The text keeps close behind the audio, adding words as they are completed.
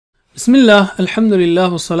Bismillah, Alhamdulillah,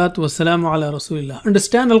 wassalatu wassalamu ala Rasulillah.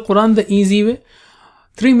 Understand Al-Quran the easy way.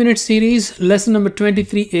 3-minute series, lesson number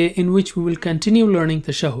 23a, in which we will continue learning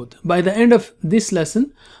Tashahuud. By the end of this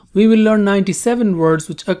lesson, we will learn 97 words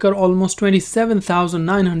which occur almost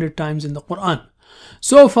 27,900 times in the Quran.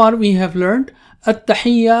 So far we have learned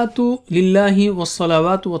At-Tahiyyatu Lillahi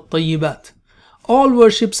was-Salawatu wat-Tayyibat. All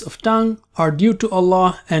worships of tongue are due to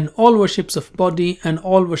Allah, and all worships of body and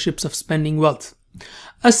all worships of spending wealth.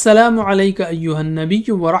 Assalamu alayka ayyuhan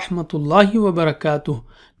nabiyyu wa rahmatullahi wa barakatuh.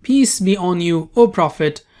 Peace be on you, O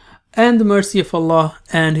Prophet, and the mercy of Allah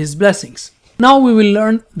and His blessings. Now we will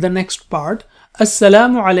learn the next part.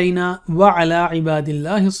 Assalamu alayna wa ala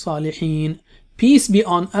ibadillahi salihin. Peace be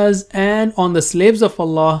on us and on the slaves of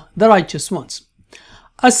Allah, the righteous ones.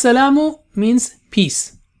 Assalamu means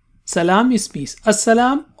peace. Salam is peace.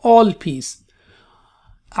 Assalam, all peace.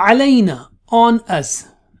 Alayna, on us.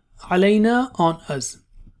 Alayna, on us.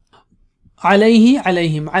 Alayhi,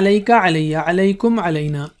 alayhim, alayka, alayya, alaykum,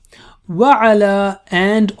 alayna. Wa ala,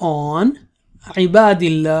 and on.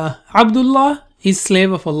 Ibadillah. Abdullah is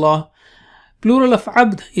slave of Allah. Plural of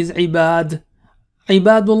abd is ibad.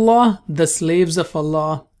 Ibadullah, the slaves of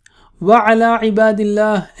Allah. Wa ala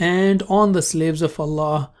ibadillah, and on the slaves of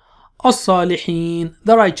Allah. As-salihin,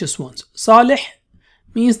 the righteous ones. Salih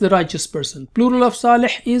means the righteous person. Plural of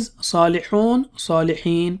salih is salihun,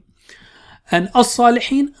 salihin. And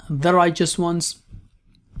as-salihin, the righteous ones.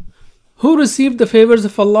 Who received the favors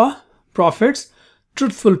of Allah? Prophets,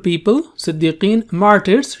 truthful people, siddiqeen,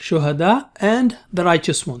 martyrs, shuhada, and the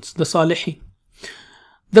righteous ones, the salihin.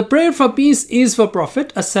 The prayer for peace is for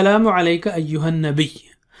Prophet, Assalamu alayka ayyuhan nabi.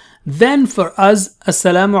 Then for us,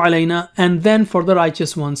 Assalamu alayna, and then for the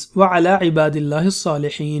righteous ones, wa ala ibadillahi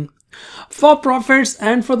salihin. For prophets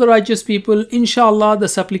and for the righteous people, inshallah, the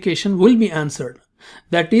supplication will be answered.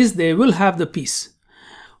 That is, they will have the peace.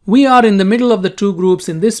 We are in the middle of the two groups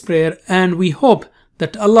in this prayer, and we hope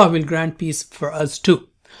that Allah will grant peace for us too.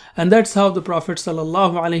 And that's how the Prophet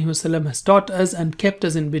ﷺ has taught us and kept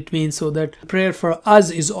us in between, so that prayer for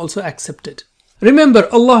us is also accepted. Remember,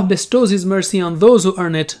 Allah bestows His mercy on those who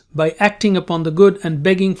earn it by acting upon the good and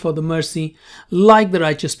begging for the mercy like the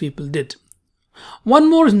righteous people did. One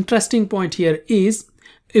more interesting point here is,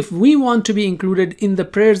 if we want to be included in the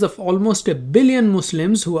prayers of almost 1 billion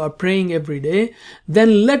Muslims who are praying every day,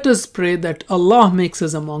 then let us pray that Allah makes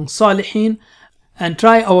us among Salihin and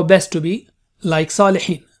try our best to be like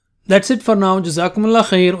Salihin. That's it for now. Jazakumullah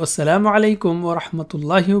khair. Wassalamu alaikum wa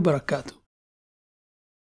rahmatullahi wa barakatuh.